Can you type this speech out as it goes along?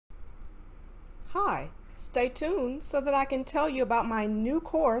Hi, stay tuned so that I can tell you about my new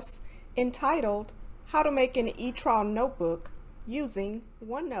course entitled How to Make an E-Trial Notebook Using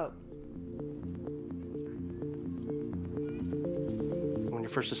OneNote. When you're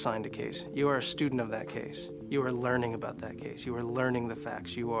first assigned a case, you are a student of that case. You are learning about that case. You are learning the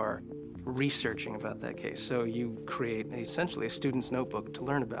facts. You are researching about that case. So you create essentially a student's notebook to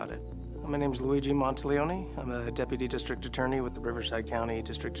learn about it. My name is Luigi Monteleone. I'm a Deputy District Attorney with the Riverside County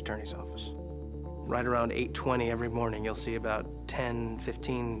District Attorney's Office. Right around 8:20 every morning, you'll see about 10,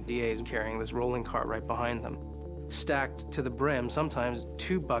 15 DAs carrying this rolling cart right behind them. Stacked to the brim, sometimes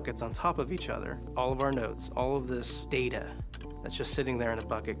 2 buckets on top of each other. All of our notes, all of this data that's just sitting there in a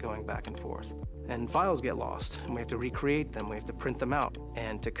bucket going back and forth. And files get lost, and we have to recreate them, we have to print them out.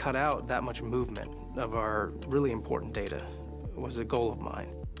 And to cut out that much movement of our really important data was a goal of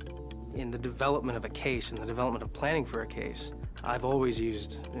mine. In the development of a case, in the development of planning for a case, I've always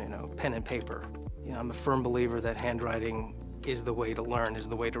used, pen and paper. I'm a firm believer that handwriting is the way to learn, is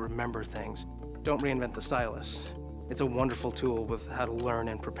the way to remember things. Don't reinvent the stylus. It's a wonderful tool with how to learn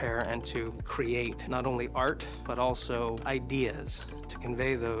and prepare and to create not only art, but also ideas, to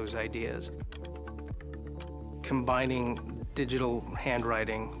convey those ideas. Combining digital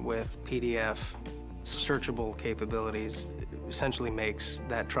handwriting with PDF searchable capabilities essentially makes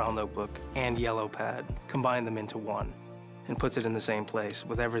that trial notebook and yellow pad, combine them into one, and puts it in the same place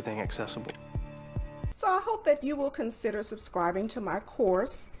with everything accessible. So I hope that you will consider subscribing to my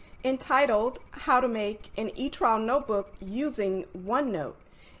course entitled How to Make an E-Trial Notebook Using OneNote.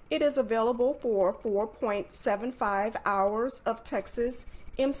 It is available for 4.75 hours of Texas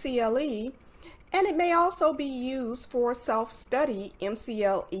MCLE, and it may also be used for self-study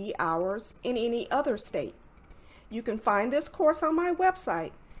MCLE hours in any other state. You can find this course on my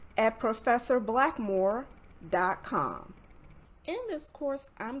website at ProfBlackmore.com. In this course,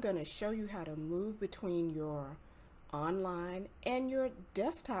 I'm going to show you how to move between your online and your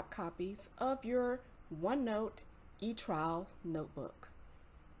desktop copies of your OneNote E-Trial notebook.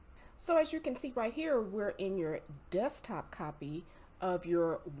 So as you can see right here, we're in your desktop copy of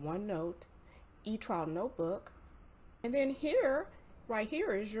your OneNote E-Trial notebook. And then right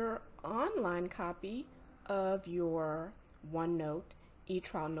here is your online copy of your OneNote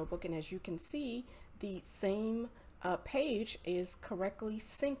E-Trial notebook. And as you can see, the same page is correctly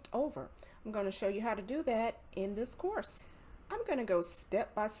synced over. I'm going to show you how to do that in this course. I'm going to go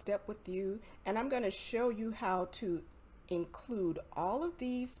step by step with you, and I'm going to show you how to include all of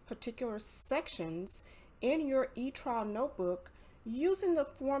these particular sections in your E-Trial notebook using the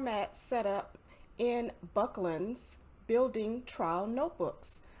format set up in Buckland's Building Trial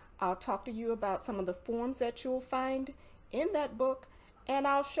Notebooks. I'll talk to you about some of the forms that you'll find in that book, and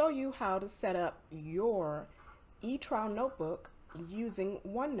I'll show you how to set up your E-Trial notebook using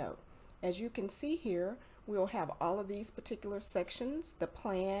OneNote. As you can see here, we'll have all of these particular sections, the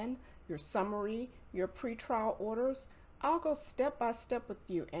plan, your summary, your pretrial orders. I'll go step by step with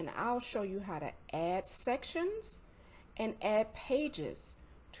you, and I'll show you how to add sections and add pages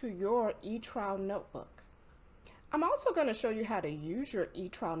to your E-Trial notebook. I'm also going to show you how to use your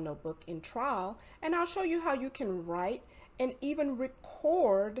E-Trial notebook in trial, and I'll show you how you can write and even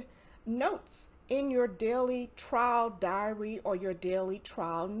record notes in your daily trial diary or your daily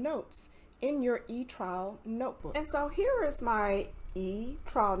trial notes in your E-Trial notebook. And so here is my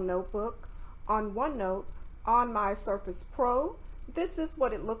E-Trial notebook on OneNote on my Surface Pro. This is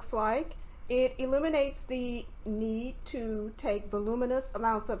what it looks like. It eliminates the need to take voluminous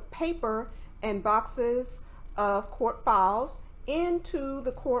amounts of paper and boxes of court files into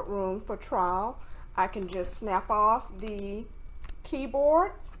the courtroom for trial. I can just snap off the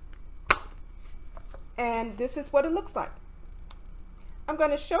keyboard, and this is what it looks like. I'm going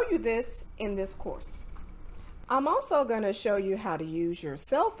to show you this in this course. I'm also going to show you how to use your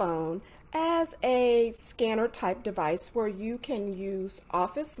cell phone as a scanner type device where you can use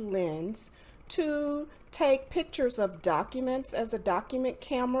Office Lens to take pictures of documents as a document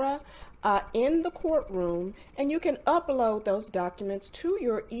camera in the courtroom, and you can upload those documents to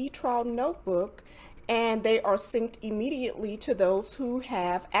your E-Trial notebook, and they are synced immediately to those who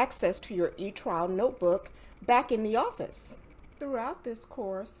have access to your E-Trial notebook back in the office. Throughout this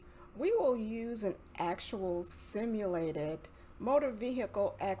course, we will use an actual simulated motor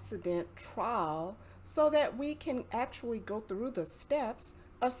vehicle accident trial so that we can actually go through the steps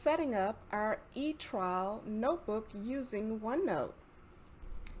of setting up our E-Trial notebook using OneNote.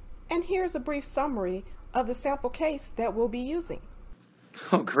 And here's a brief summary of the sample case that we'll be using.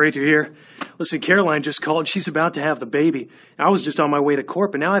 Oh, great to hear. Listen, Caroline just called. She's about to have the baby. I was just on my way to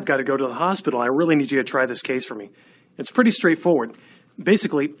court, but now I've got to go to the hospital. I really need you to try this case for me. It's pretty straightforward.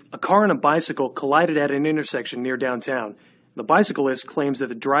 Basically, a car and a bicycle collided at an intersection near downtown. The bicyclist claims that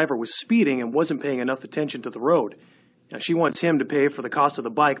the driver was speeding and wasn't paying enough attention to the road. Now, she wants him to pay for the cost of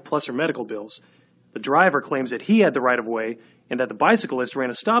the bike plus her medical bills. The driver claims that he had the right of way and that the bicyclist ran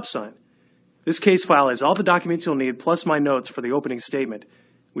a stop sign. This case file has all the documents you'll need plus my notes for the opening statement.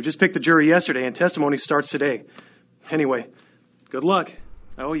 We just picked the jury yesterday and testimony starts today. Anyway, good luck.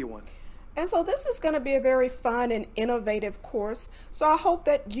 I owe you one. And so this is going to be a very fun and innovative course. So I hope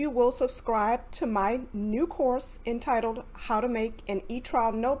that you will subscribe to my new course entitled How to Make an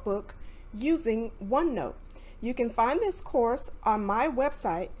eTrial Notebook Using OneNote. You can find this course on my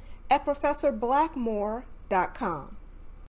website at professorblackmore.com.